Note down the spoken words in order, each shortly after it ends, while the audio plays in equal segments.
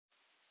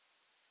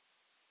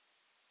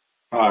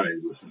Hi,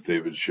 this is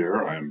David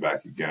Scher. I'm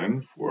back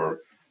again for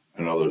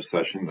another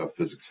session of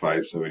Physics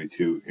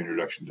 572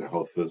 Introduction to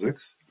Health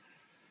Physics.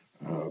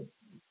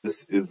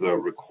 This is a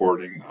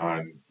recording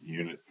on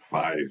Unit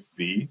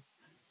 5B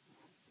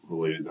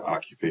related to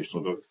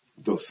occupational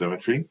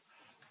dosimetry.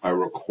 I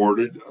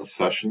recorded a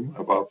session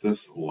about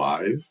this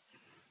live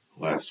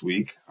last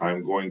week.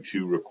 I'm going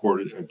to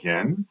record it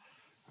again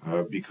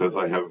because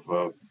I have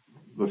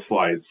the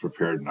slides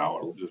prepared now.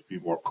 It'll just be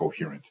more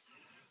coherent.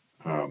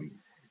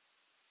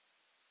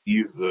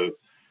 Leave the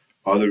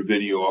other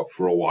video up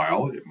for a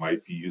while. It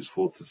might be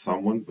useful to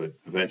someone, but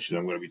eventually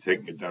I'm going to be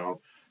taking it down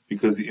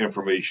because the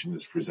information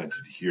is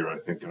presented here, I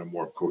think, in a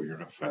more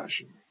coherent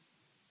fashion.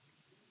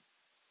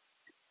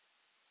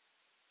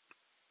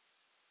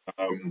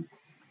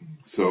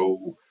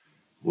 So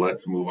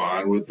let's move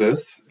on with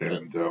this.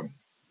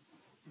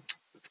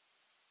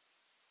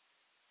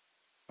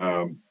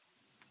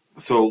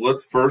 So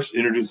let's first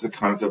introduce the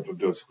concept of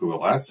dose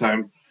equivalent. Last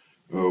time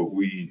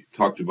we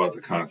talked about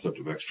the concept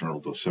of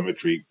external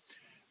dosimetry,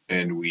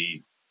 and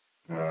we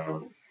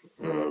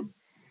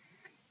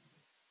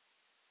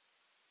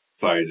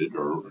cited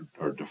or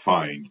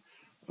defined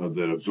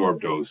that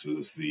absorbed dose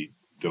is the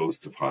dose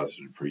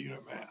deposited per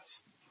unit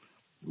mass.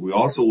 We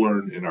also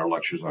learned in our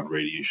lectures on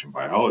radiation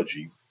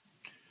biology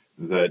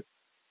that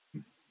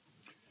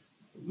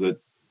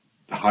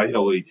high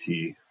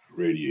LAT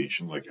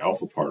radiation, like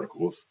alpha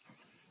particles,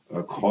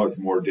 cause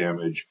more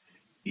damage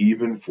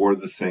even for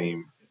the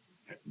same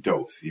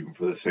dose, even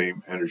for the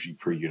same energy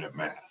per unit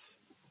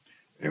mass.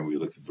 And we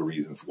looked at the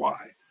reasons why.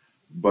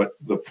 But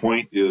the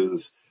point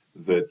is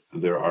that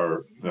there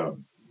are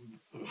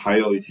high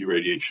LAT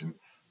radiation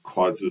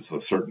causes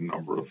a certain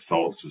number of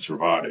cells to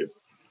survive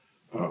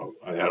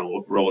at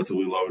a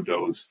relatively low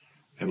dose,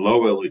 and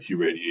low LAT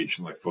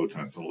radiation, like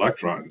photons and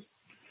electrons,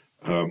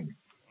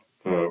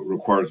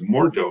 requires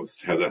more dose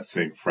to have that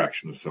same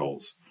fraction of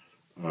cells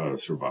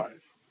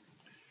survive.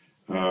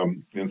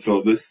 And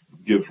so this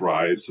gives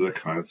rise to the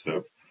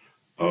concept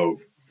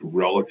of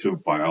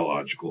relative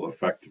biological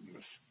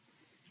effectiveness.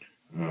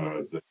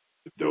 The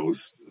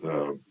dose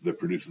that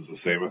produces the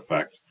same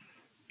effect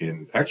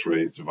in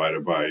X-rays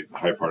divided by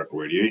high particle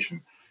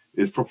radiation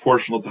is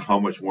proportional to how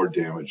much more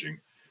damaging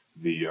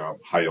the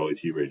high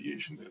LAT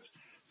radiation is.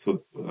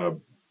 So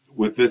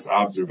with this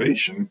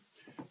observation,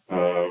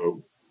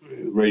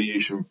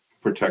 radiation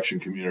protection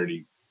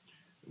community,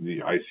 the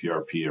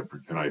ICRP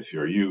and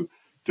ICRU,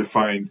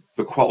 defined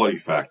the quality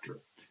factor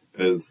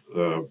as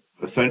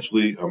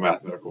essentially a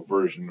mathematical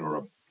version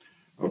or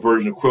a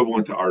version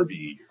equivalent to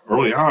RBE.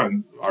 Early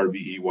on,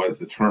 RBE was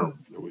the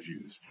term that was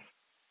used.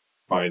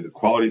 Find the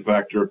quality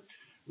factor.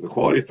 The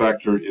quality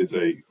factor is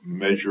a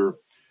measure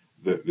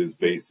that is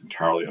based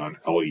entirely on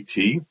LET.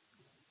 You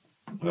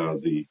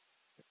have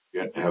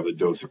the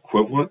dose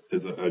equivalent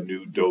is a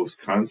new dose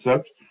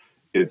concept.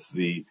 It's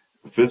the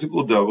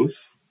physical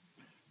dose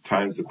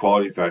times the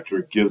quality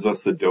factor gives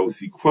us the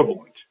dose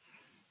equivalent.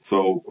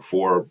 So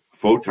for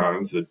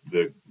photons,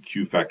 the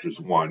Q factor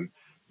is 1.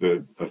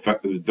 The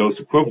dose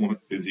equivalent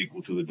is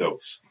equal to the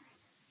dose.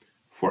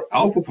 For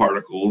alpha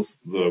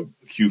particles, the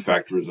Q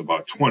factor is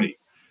about 20.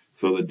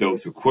 So the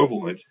dose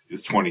equivalent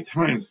is 20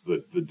 times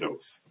the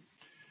dose.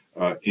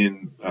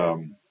 In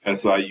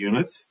SI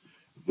units,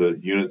 the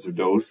units of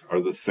dose are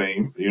the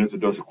same. The units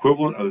of dose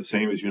equivalent are the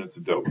same as units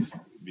of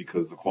dose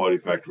because the quality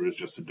factor is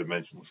just a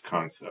dimensionless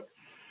concept.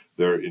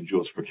 They're in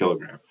joules per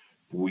kilogram.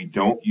 We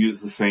don't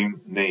use the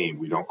same name.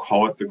 We don't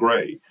call it the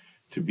gray.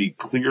 To be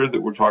clear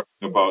that we're talking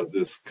about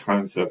this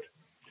concept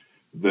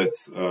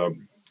that's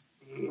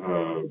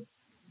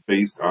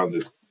based on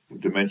this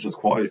dimensionless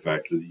quality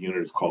factor, the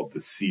unit is called the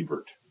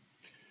sievert.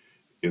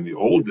 In the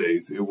old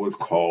days, it was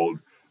called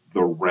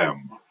the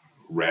rem.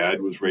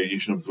 Rad was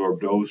radiation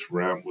absorbed dose.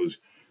 Rem was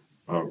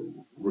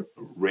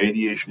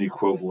radiation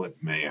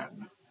equivalent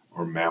man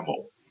or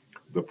mammal.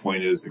 The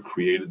point is, it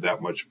created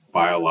that much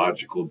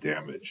biological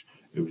damage.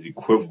 It was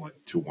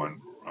equivalent to one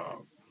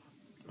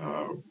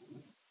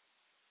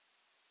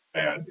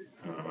rad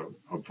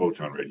of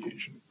photon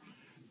radiation.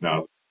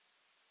 Now,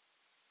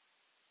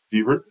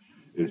 sievert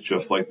is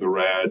just like the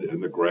rad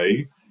and the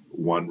gray.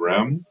 1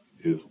 rem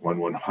is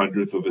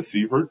 1/100th of a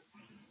sievert.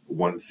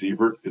 1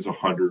 sievert is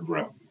 100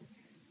 rem.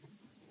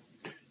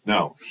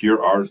 Now,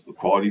 here are the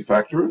quality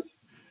factors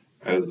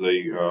as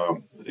they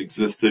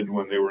existed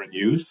when they were in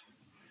use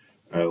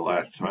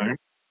last time.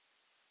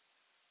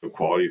 The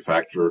quality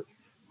factor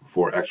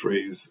for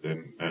X-rays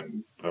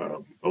and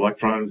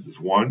electrons is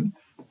 1.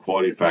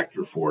 Quality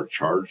factor for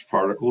charged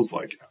particles,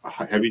 like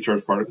heavy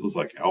charged particles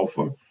like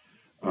alpha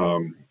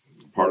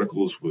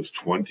particles, was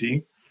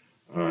 20.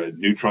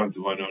 Neutrons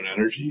of unknown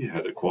energy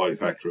had a quality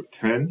factor of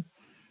 10.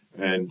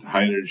 And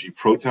high energy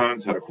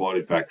protons had a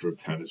quality factor of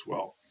 10 as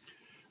well.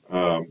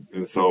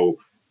 And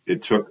so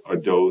it took a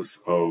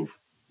dose of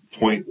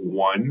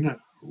 0.1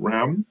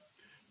 rem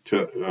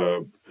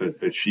to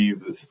achieve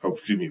this,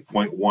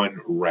 0.1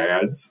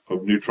 rads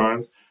of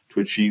neutrons to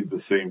achieve the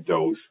same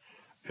dose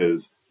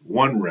as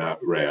 1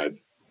 rad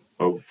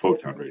of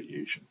photon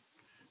radiation.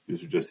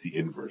 These are just the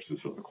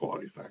inverses of the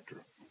quality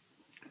factor.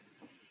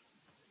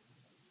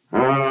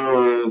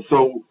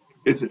 So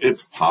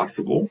it's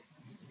possible,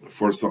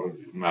 for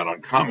some, not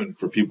uncommon,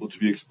 for people to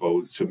be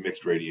exposed to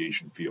mixed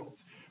radiation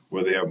fields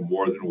where they have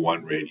more than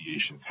one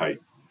radiation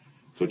type.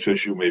 So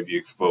tissue may be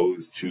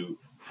exposed to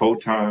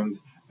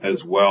photons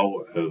as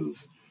well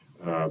as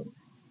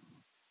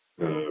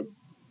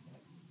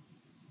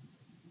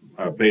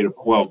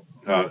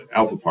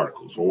alpha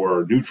particles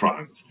or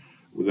neutrons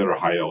that are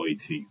high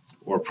LAT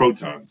or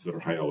protons that are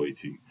high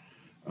LAT.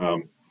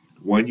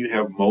 When you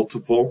have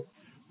multiple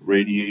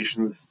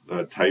radiations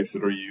types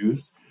that are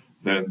used,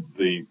 then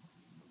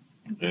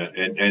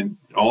and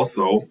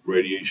also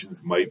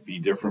radiations might be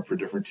different for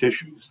different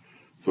tissues.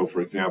 So,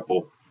 for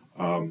example,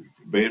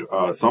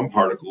 some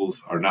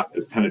particles are not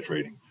as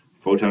penetrating.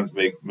 Photons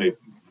may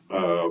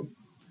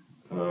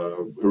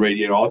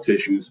irradiate all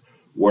tissues,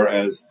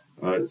 whereas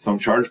some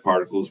charged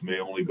particles may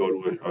only go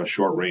to a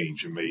short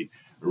range and may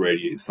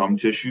irradiate some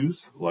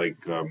tissues,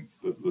 like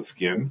the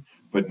skin,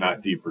 but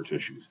not deeper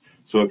tissues.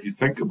 So if you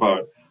think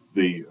about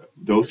the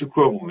dose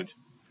equivalent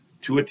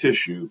to a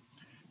tissue,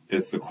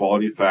 it's the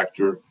quality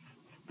factor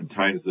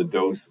times the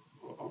dose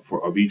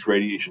of each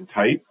radiation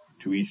type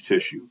to each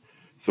tissue.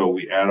 So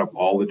we add up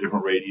all the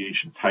different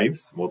radiation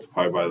types,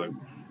 multiplied by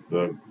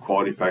the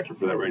quality factor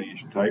for that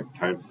radiation type,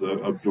 times the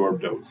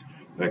absorbed dose.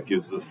 That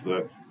gives us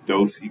the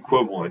dose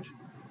equivalent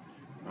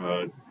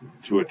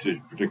to a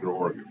particular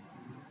organ.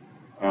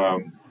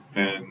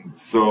 And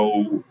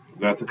so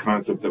that's a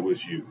concept that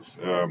was used.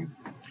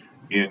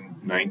 In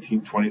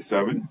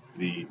 1927,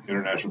 the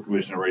International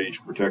Commission on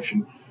Radiation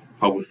Protection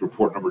published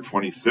report number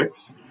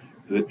 26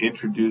 that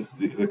introduced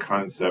the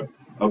concept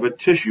of a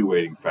tissue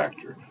weighting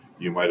factor.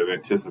 You might have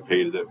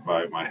anticipated it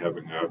by my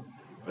having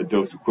a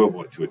dose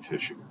equivalent to a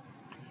tissue.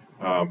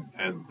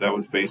 And that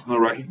was based on the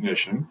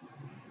recognition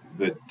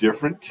that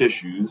different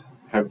tissues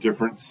have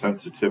different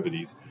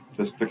sensitivities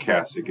to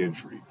stochastic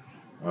injury.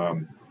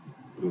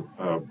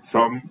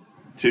 Some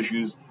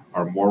tissues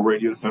are more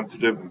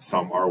radiosensitive and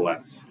some are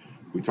less.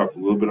 We talked a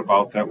little bit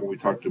about that when we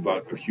talked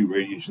about acute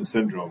radiation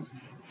syndromes.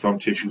 Some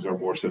tissues are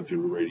more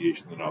sensitive to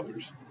radiation than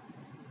others.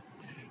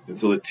 And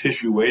so the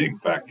tissue weighting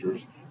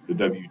factors, the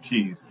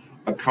WTs,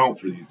 account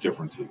for these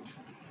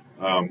differences.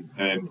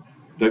 And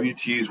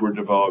WTs were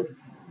developed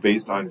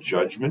based on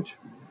judgment,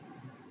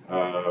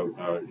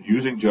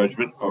 using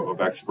judgment of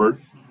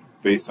experts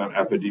based on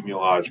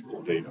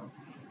epidemiological data.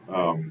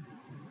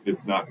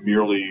 It's not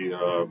merely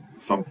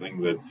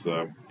something that's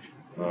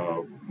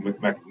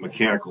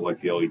mechanical like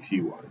the LET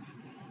was.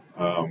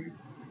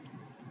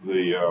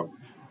 The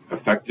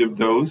effective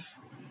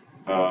dose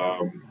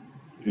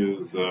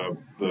is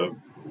the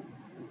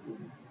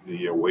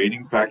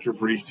weighting factor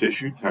for each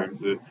tissue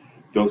times the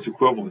dose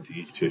equivalent to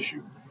each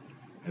tissue,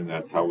 and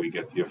that's how we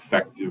get the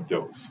effective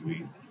dose.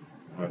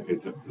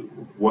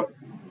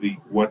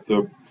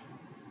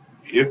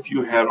 If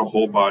you had a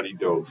whole body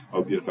dose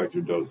of the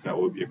effective dose, that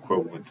would be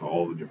equivalent to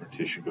all the different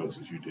tissue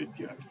doses you did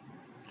get.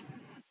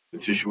 The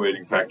tissue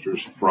weighting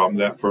factors from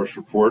that first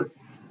report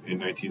in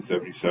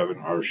 1977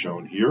 are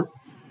shown here.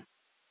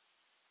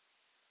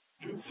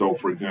 So,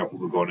 for example,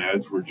 the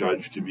gonads were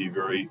judged to be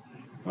very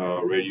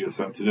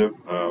radiosensitive.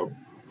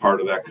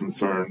 Part of that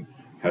concern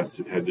had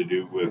to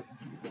do with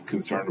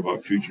concern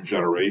about future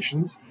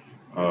generations.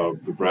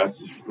 The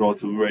breast is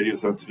relatively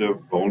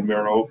radiosensitive. Bone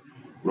marrow,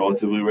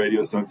 relatively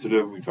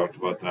radiosensitive. We talked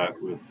about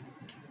that with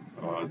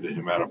the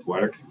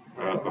hematopoietic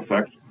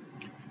effect.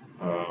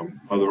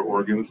 Other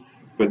organs.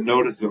 But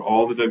notice that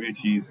all the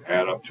WTs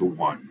add up to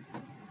 1.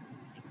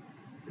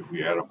 If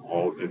we add up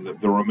all, and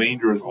the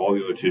remainder is all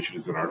the other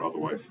tissues that aren't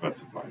otherwise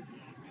specified.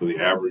 So the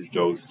average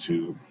dose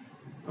to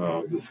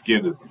the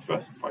skin isn't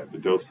specified. The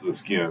dose to the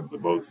skin, the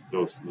dose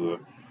to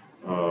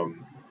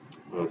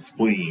the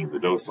spleen, the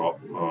dose of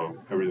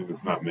everything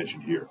that's not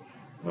mentioned here.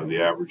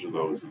 The average of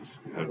those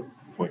is at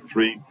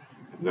 0.3.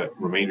 That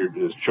remainder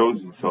is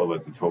chosen so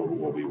that the total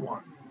will be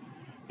 1.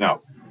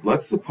 Now,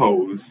 let's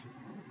suppose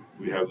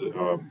we have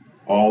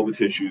all the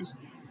tissues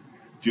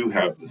do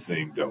have the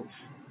same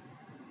dose.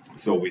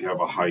 So we have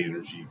a high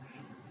energy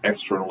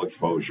external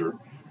exposure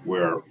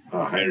where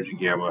high energy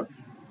gamma,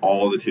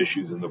 all the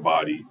tissues in the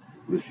body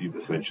receive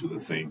essentially the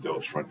same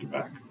dose front to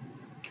back.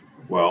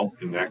 Well,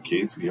 in that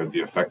case, we have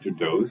the effective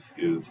dose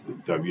is the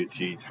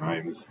WT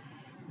times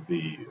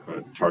the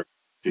target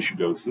tissue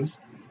doses.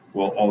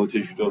 Well, all the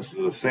tissue doses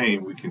are the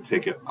same. We can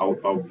take it out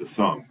of the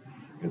sum.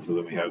 And so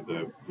then we have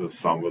the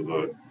sum of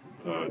the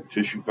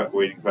tissue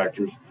weighting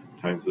factors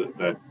times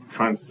that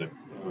constant.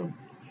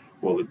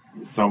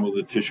 The sum of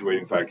the tissue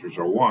weighting factors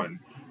are 1.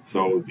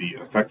 So the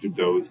effective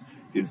dose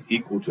is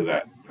equal to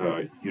that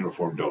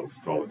uniform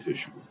dose to all the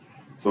tissues.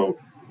 So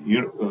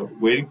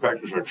weighting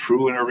factors are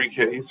true in every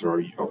case,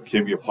 or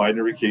can be applied in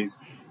every case.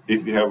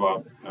 If you have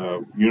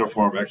a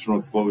uniform external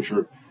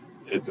exposure,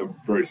 it's a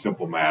very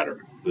simple matter.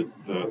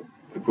 The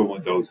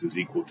equivalent dose is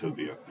equal to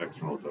the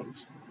external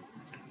dose.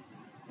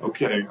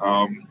 Okay,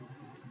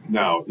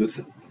 now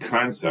this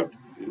concept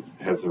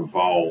has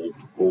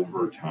evolved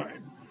over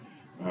time.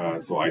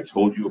 So I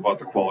told you about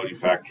the quality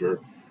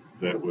factor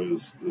that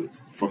was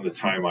from the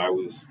time I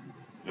was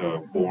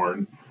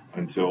born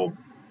until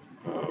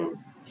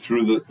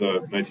through the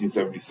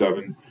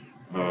 1977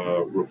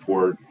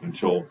 report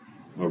until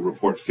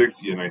Report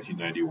 60 in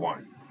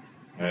 1991.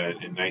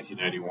 And in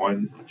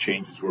 1991,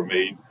 changes were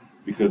made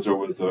because there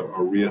was a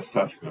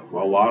reassessment.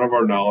 Well, a lot of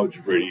our knowledge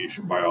of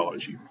radiation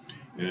biology,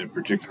 and in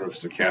particular of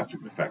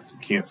stochastic effects,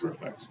 of cancer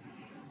effects,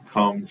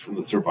 comes from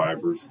the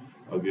survivors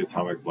of the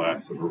atomic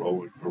blasts of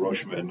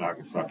Hiroshima and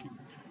Nagasaki.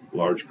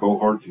 Large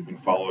cohorts have been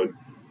followed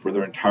for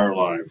their entire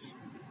lives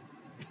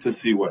to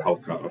see what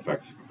health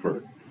effects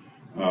occurred.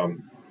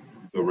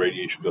 The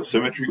radiation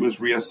dosimetry was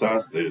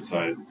reassessed. They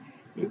decided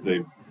that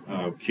they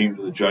came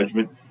to the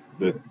judgment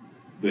that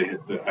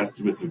the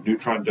estimates of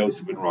neutron dose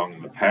have been wrong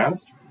in the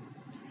past.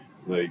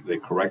 They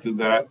corrected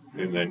that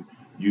and then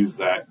used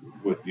that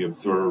with the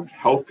observed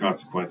health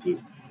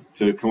consequences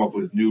to come up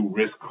with new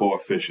risk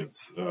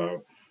coefficients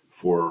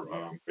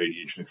for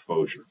radiation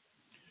exposure.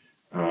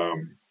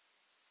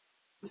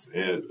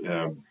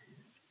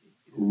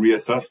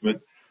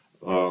 Reassessment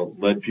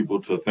led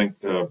people to think,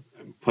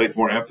 place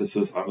more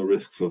emphasis on the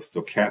risks of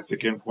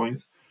stochastic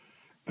endpoints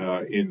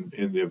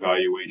in the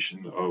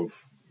evaluation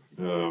of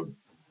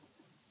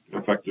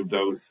effective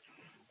dose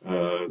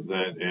rather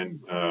than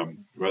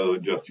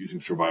just using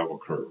survival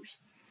curves.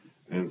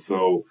 And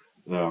so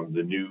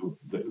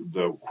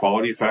the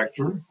quality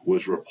factor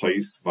was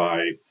replaced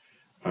by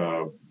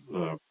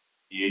the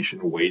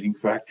radiation weighting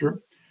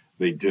factor.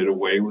 They did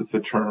away with the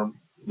term.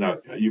 Now,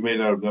 you may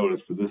not have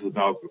noticed, but this is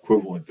now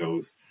equivalent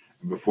dose.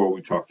 And before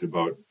we talked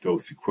about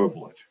dose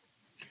equivalent.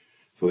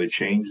 So they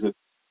changed the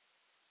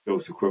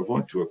dose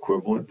equivalent to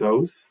equivalent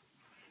dose.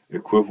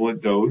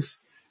 Equivalent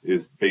dose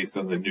is based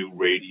on the new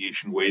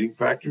radiation weighting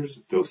factors.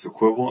 Dose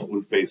equivalent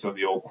was based on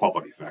the old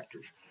quality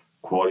factors.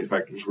 Quality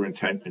factors were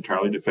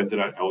entirely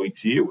dependent on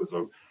LET. It was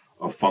a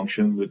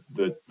function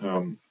that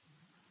a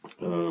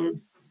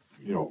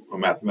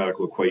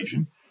mathematical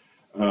equation.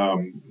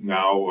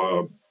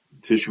 Now,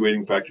 tissue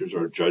weighting factors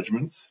are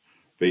judgments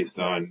based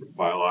on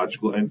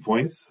biological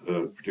endpoints,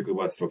 particularly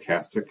about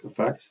stochastic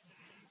effects.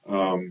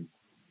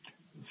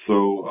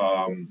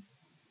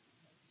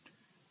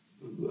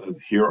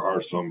 Here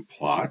are some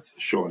plots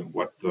showing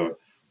what the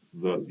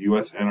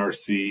US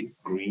NRC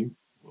green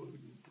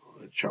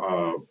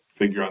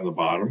figure on the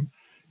bottom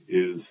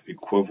is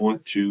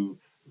equivalent to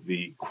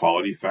the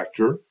quality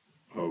factor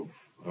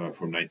of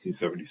from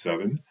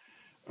 1977.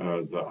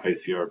 The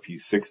ICRP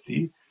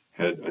 60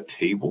 had a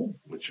table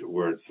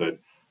where it said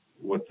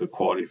what the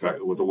quality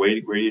factor, what the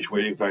radiation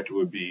weighting factor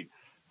would be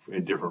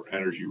in different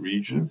energy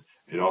regions.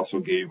 It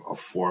also gave a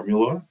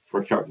formula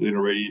for calculating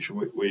a radiation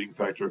weighting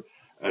factor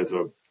as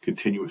a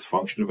continuous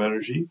function of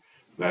energy.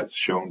 That's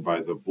shown by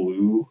the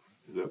blue.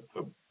 The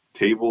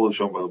table is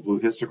shown by the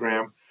blue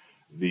histogram.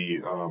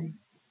 The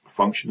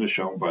function is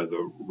shown by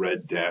the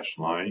red dashed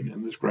line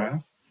in this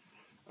graph.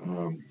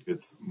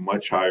 It's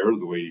much higher.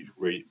 The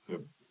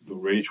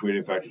radiation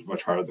weighting factor is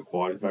much higher than the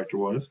quality factor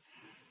was.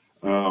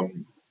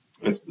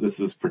 This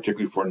is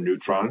particularly for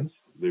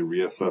neutrons. They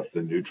reassessed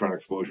the neutron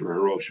exposure at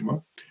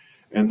Hiroshima.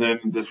 And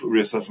then this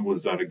reassessment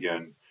was done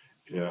again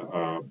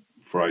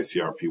for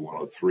ICRP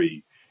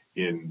 103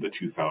 in the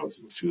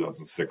 2000s,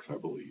 2006, I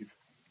believe.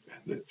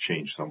 And it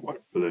changed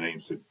somewhat, but the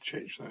names didn't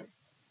change then.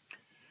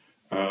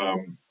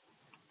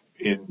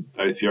 In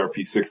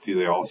ICRP 60,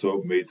 they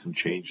also made some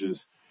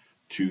changes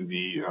to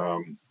the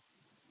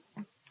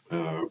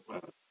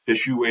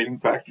tissue weighting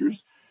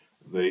factors.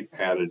 They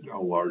added a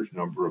large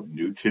number of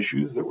new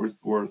tissues that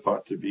were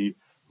thought to be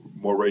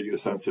more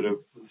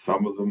radiosensitive.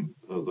 Some of them,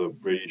 the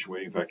radiation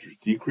weighting factors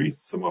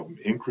decreased, some of them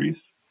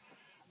increased.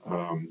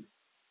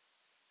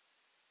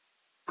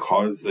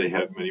 Because they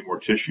had many more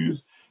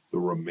tissues, the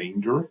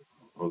remainder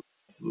of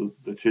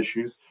the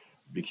tissues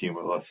became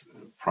a less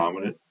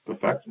prominent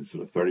effect.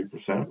 Instead of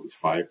 30%, it was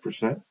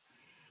 5%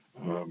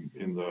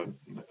 in the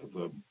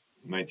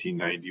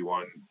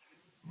 1991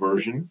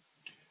 version.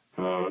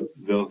 The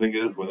other thing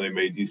is, when they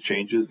made these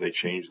changes, they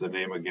changed the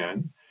name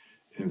again.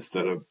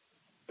 Instead of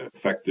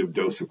effective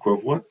dose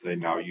equivalent, they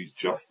now use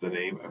just the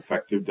name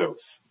effective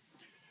dose.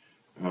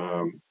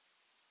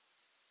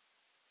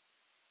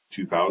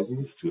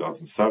 2000s,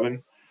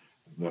 2007,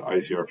 the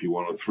ICRP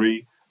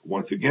 103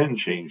 once again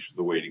changed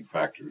the weighting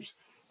factors.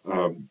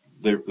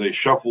 They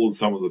shuffled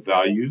some of the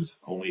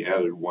values, only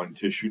added one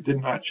tissue,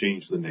 did not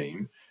change the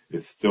name.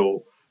 It's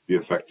still the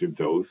effective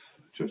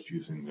dose, just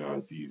using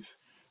these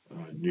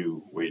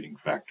new weighting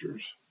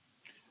factors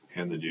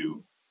and the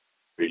new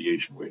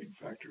radiation weighting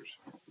factors.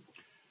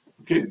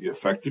 Okay, the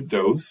effective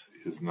dose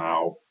is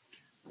now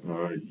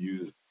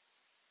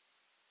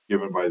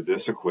given by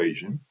this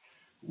equation.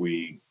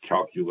 We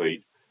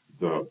calculate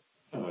the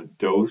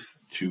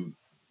dose to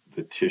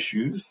the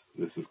tissues.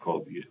 This is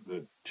called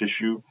the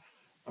tissue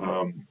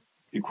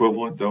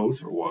equivalent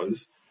dose, or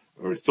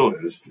it still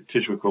is,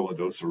 tissue equivalent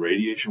dose, the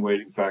radiation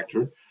weighting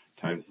factor,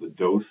 times the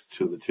dose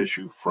to the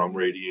tissue from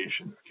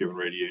radiation, given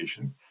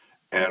radiation.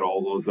 Add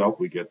all those up,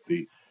 we get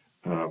the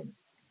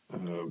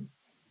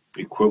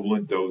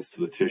equivalent dose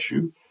to the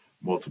tissue,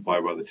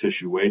 multiply by the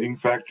tissue weighting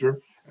factor,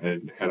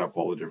 and add up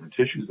all the different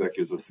tissues. That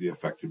gives us the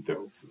effective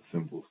dose. The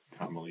symbol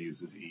commonly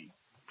uses E.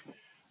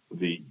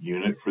 The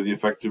unit for the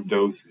effective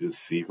dose is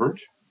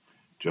sievert,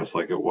 just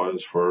like it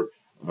was for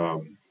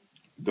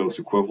dose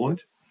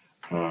equivalent,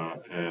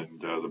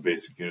 and the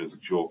basic unit is a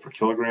joule per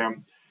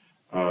kilogram.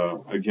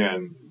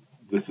 Again,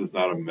 this is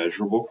not a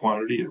measurable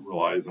quantity. It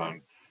relies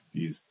on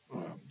these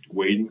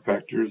weighting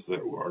factors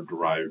that are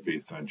derived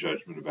based on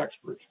judgment of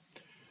experts.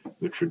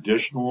 The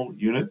traditional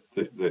unit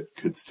that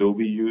could still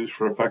be used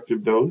for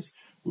effective dose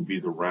would be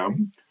the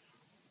rem.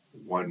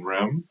 1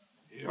 rem,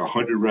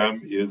 100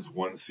 rem is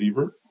 1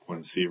 sievert.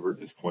 1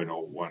 sievert is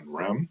 0.01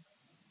 rem.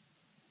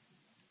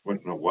 1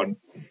 rem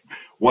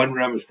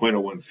is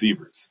 0.01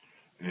 sieverts,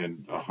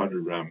 and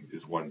 100 rem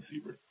is 1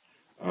 sievert.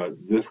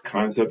 This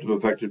concept of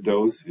effective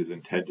dose is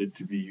intended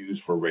to be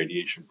used for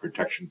radiation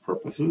protection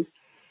purposes.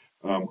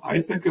 I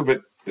think of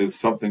it as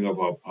something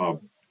of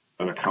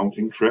an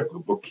accounting trick, a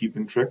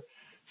bookkeeping trick,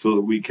 so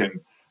that we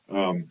can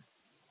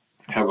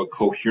have a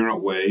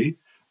coherent way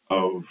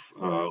of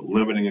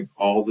limiting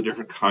all the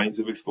different kinds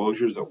of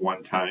exposures at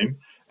one time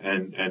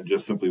and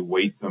just simply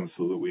weight them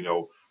so that we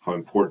know how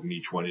important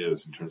each one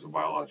is in terms of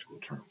biological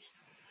terms.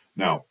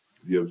 Now,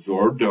 the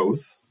absorbed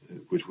dose,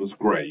 which was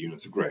gray,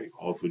 units of gray,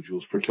 also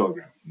joules per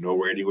kilogram, no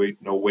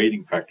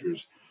weighting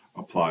factors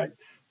applied.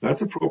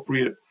 That's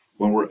appropriate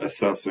when we're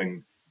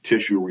assessing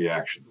tissue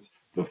reactions.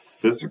 The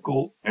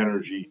physical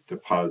energy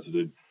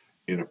deposited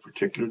in a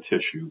particular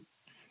tissue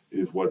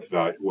is what's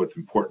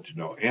important to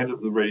know, and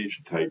the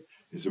radiation type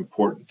is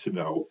important to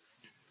know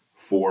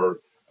for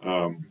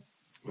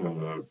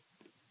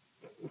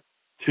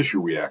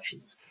tissue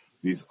reactions.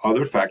 These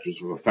other factors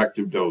of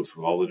effective dose,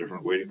 with all the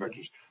different weighting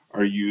factors,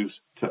 are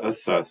used to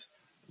assess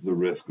the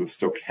risk of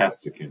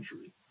stochastic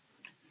injury.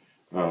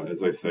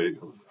 As I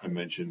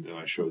mentioned, and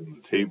I showed in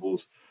the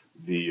tables,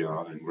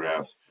 and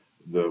graphs,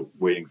 the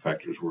weighting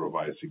factors were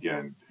revised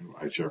again in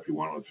ICRP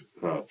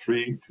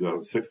 103,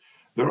 2006.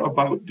 They're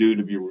about due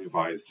to be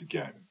revised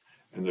again.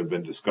 And there have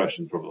been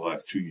discussions over the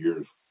last 2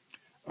 years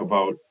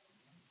about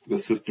the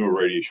system of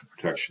radiation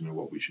protection and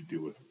what we should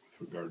do with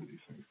regard to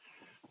these things.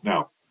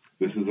 Now,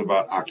 this is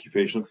about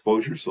occupational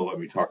exposure, so let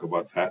me talk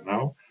about that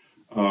now.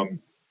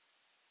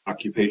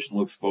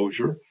 Occupational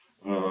exposure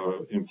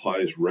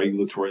implies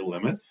regulatory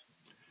limits.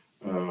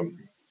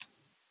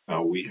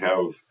 Now, we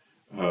have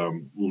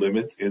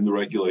limits in the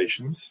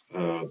regulations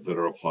that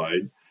are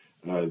applied.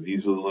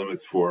 These are the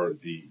limits for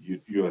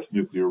the U.S.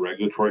 Nuclear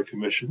Regulatory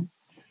Commission.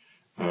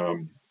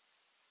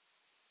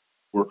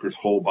 Worker's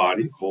whole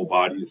body. Whole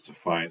body is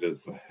defined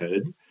as the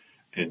head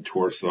and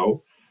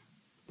torso,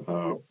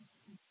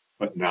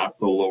 but not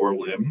the lower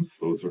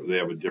limbs. They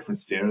have a different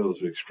standard.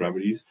 Those are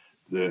extremities.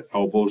 The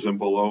elbows and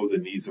below, the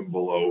knees and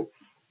below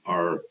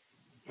are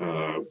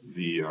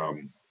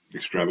the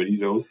extremity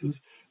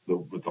doses.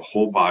 With the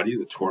whole body,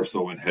 the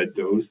torso and head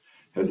dose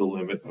has a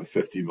limit of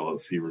 50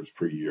 millisieverts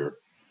per year,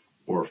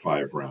 or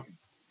 5 rem.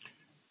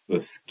 The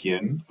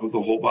skin of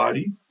the whole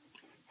body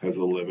has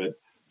a limit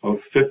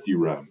of 50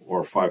 rem,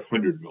 or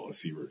 500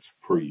 millisieverts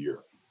per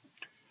year.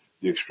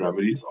 The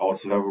extremities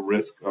also have a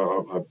risk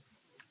of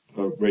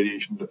a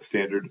radiation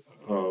standard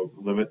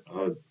limit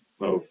of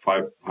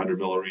 500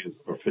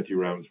 millirems, or 50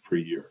 rems per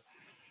year.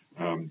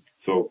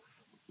 So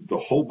the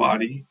whole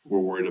body, we're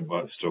worried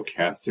about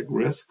stochastic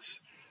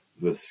risks.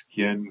 The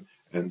skin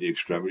and the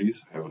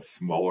extremities have a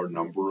smaller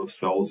number of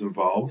cells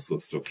involved, so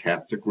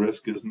stochastic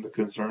risk isn't the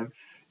concern.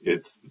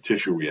 It's the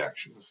tissue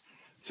reactions.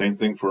 Same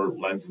thing for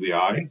lens of the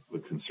eye. The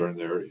concern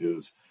there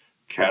is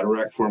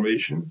cataract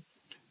formation.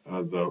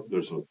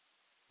 There's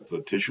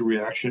a tissue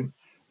reaction,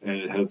 and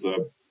it has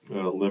a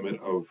limit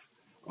of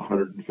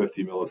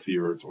 150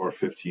 millisieverts, or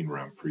 15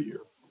 rem per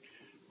year.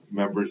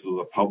 Members of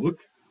the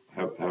public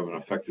have an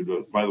effective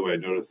dose. By the way, I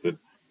noticed that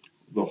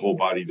the whole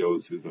body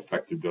dose is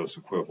effective dose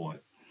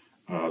equivalent.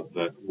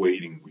 That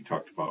weighting we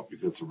talked about,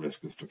 because the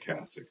risk is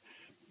stochastic.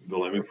 The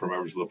limit for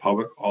members of the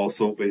public,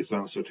 also based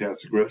on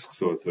stochastic risk,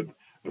 so it's an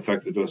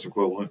effective dose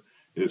equivalent,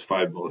 is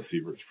 5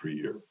 millisieverts per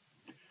year.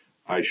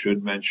 I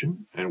should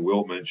mention, and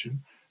will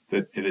mention,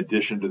 that in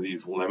addition to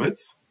these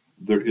limits,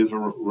 there is a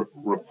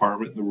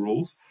requirement in the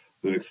rules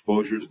that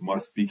exposures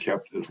must be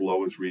kept as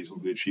low as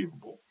reasonably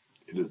achievable.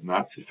 It is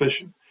not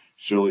sufficient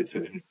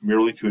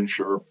merely to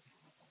ensure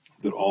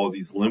that all of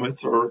these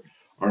limits are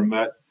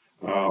met.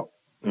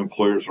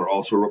 Employers are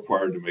also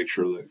required to make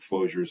sure that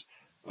exposures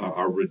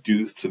are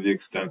reduced to the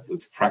extent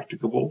that's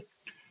practicable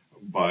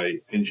by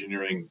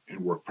engineering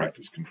and work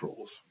practice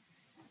controls.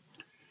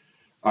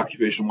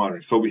 Occupational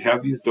monitoring. So we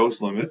have these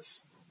dose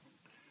limits.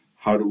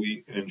 How do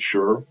we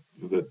ensure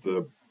that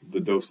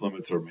the dose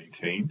limits are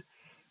maintained?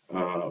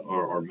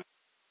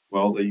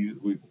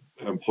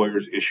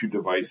 Employers issue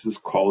devices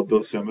called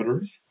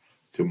dosimeters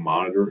to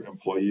monitor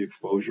employee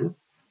exposure.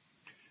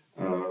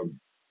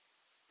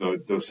 The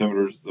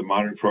dosimeters, the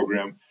monitoring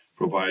program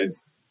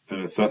provides an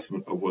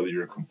assessment of whether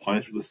you're in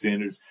compliance with the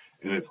standards,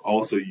 and it's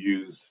also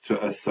used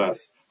to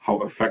assess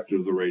how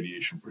effective the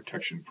radiation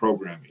protection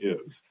program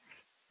is.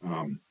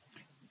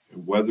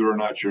 Whether or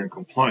not you're in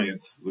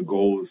compliance, the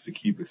goal is to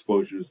keep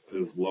exposures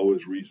as low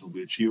as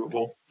reasonably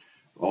achievable.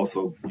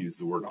 Also use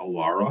the word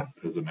ALARA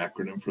as an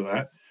acronym for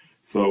that.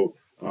 So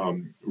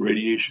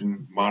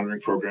radiation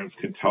monitoring programs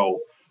can tell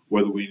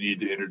whether we need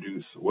to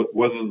introduce,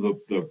 whether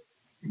the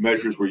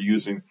measures we're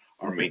using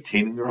are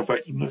maintaining their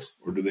effectiveness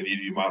or do they need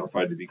to be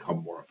modified to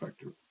become more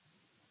effective.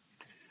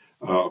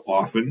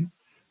 Often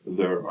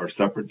there are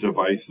separate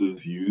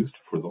devices used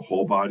for the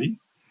whole body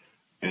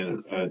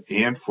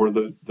and for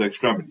the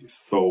extremities.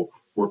 So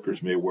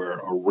workers may wear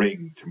a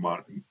ring to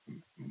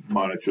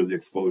monitor the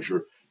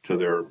exposure to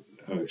their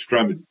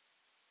extremity,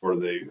 or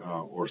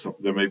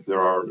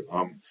there are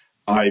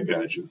eye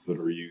badges that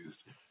are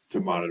used to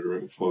monitor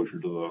exposure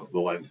to the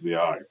lens of the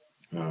eye,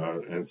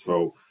 and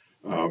so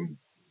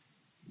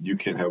you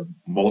can have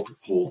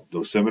multiple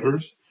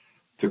dosimeters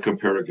to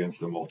compare against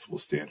the multiple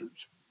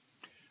standards.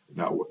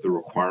 Now, what the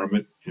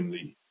requirement in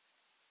the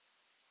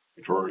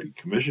Regulatory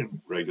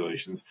Commission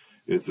regulations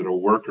is that a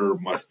worker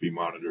must be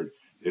monitored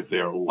if they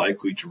are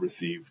likely to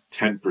receive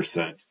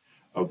 10%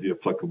 of the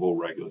applicable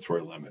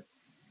regulatory limit.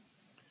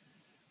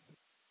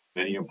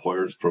 Many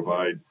employers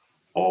provide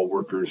all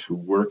workers who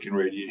work in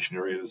radiation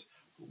areas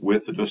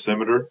with a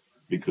dosimeter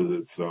because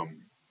it's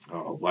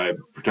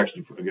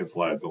protection against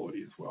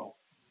liability as well.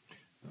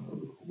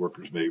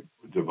 Workers may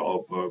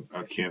develop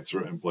a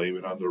cancer and blame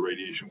it on their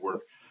radiation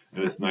work,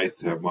 and it's nice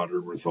to have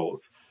monitored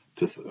results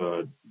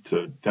to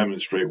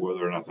demonstrate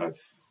whether or not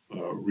that's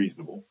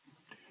reasonable.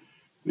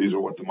 These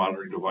are what the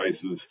monitoring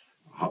devices,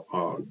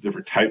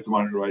 different types of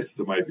monitoring devices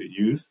that might be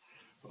used.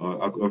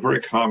 A very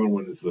common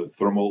one is the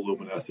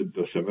thermoluminescent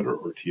dosimeter,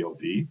 or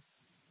TLD.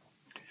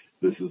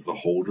 This is the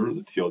holder.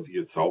 The TLD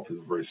itself is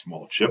a very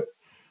small chip.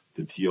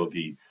 The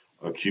TLD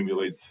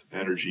accumulates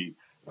energy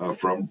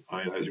from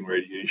ionizing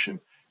radiation,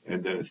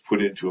 and then it's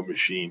put into a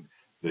machine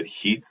that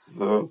heats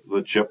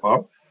the chip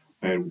up.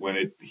 And when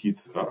it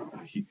heats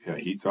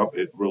up,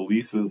 it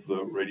releases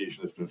the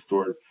radiation that's been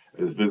stored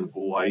as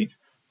visible light.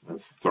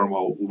 That's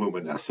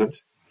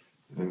thermoluminescent.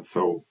 And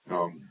so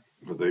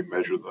they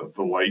measure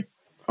the light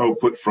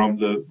output from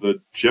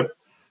the chip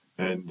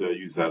and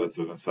use that as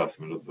an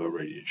assessment of the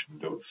radiation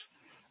dose.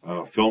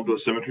 Film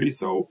dosimetry.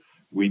 So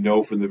we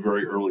know from the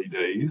very early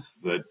days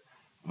that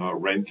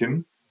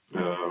Röntgen,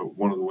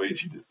 one of the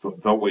ways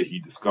the way he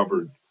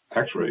discovered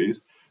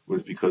X-rays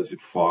was because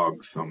it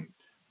fogged some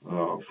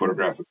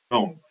photographic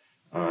film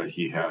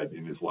he had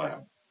in his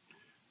lab.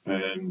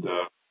 And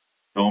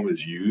film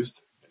is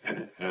used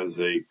as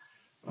a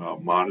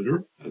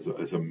monitor,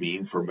 as a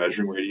means for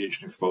measuring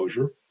radiation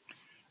exposure,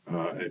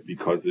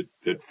 because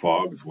it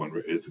fogs when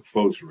it's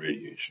exposed to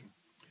radiation.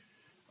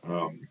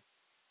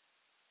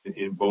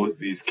 In both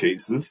these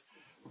cases,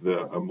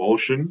 the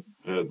emulsion,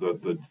 the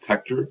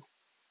detector,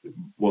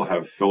 will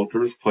have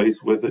filters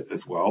placed with it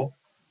as well.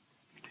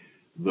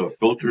 The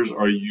filters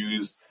are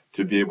used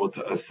to be able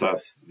to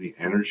assess the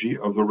energy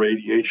of the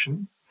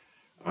radiation,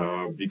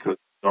 because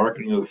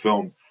darkening of the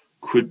film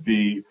could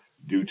be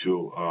due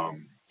to,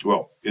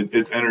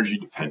 it's energy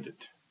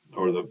dependent,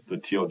 or the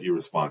TLD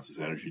response is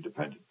energy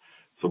dependent.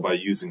 So by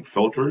using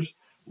filters,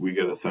 we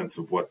get a sense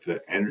of what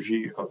the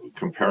energy,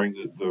 comparing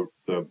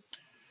the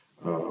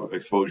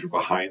exposure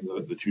behind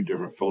the two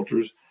different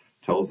filters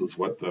tells us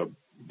what the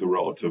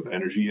relative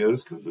energy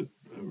is, because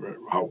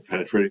how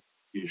penetrating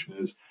radiation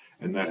is,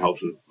 and that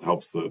helps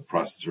the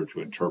processor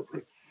to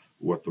interpret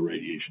what the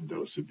radiation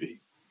dose would be.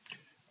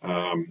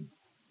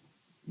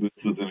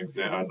 This is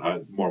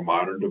a more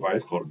modern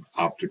device called an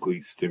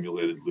optically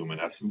stimulated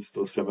luminescence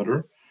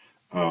dosimeter.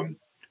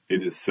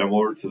 It is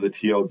similar to the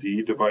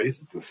TLD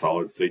device. It's a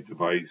solid-state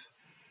device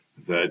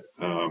that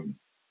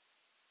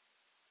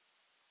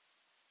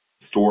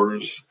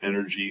stores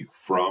energy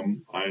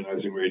from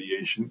ionizing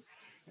radiation,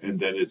 and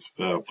then it's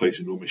placed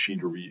into a machine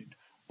to read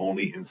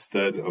only,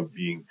 instead of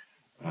being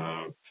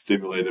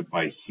stimulated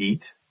by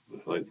heat,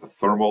 like the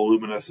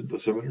thermoluminescent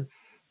dosimeter.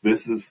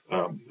 This is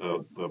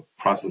the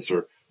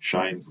processor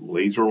shines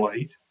laser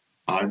light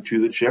onto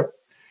the chip,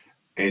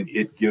 and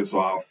it gives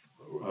off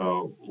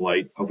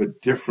light of a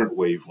different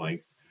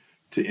wavelength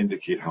to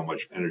indicate how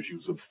much energy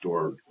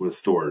was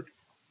stored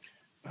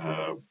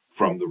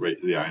from the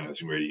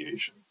ionizing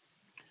radiation.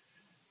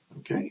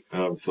 Okay,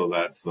 so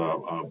that's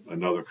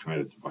another kind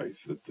of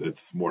device.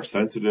 It's more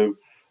sensitive.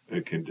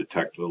 It can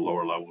detect the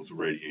lower levels of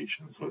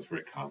radiation, so it's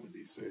very common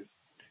these days.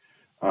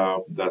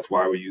 That's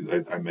why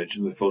I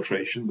mentioned the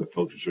filtration. The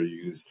filters are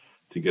used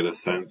to get a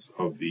sense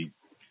of the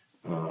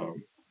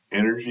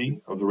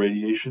energy of the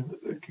radiation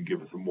that can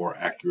give us a more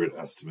accurate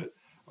estimate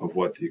of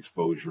what the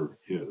exposure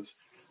is.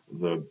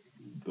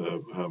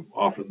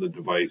 Often the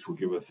device will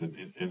give us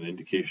an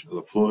indication of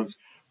the fluence.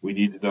 We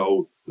need to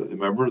know,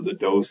 remember, the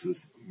dose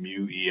is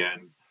mu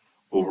En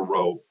over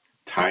rho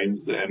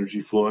times the energy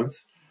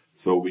fluence.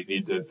 So we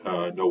need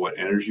to know what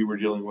energy we're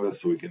dealing with,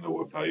 so we can know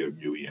what value of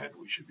mu En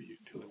we should be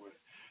dealing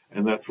with.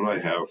 And that's what I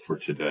have for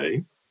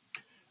today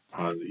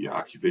on the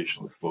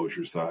occupational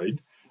exposure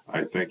side.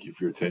 I thank you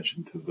for your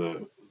attention to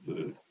the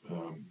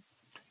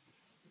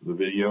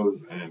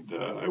videos, and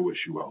I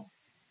wish you well.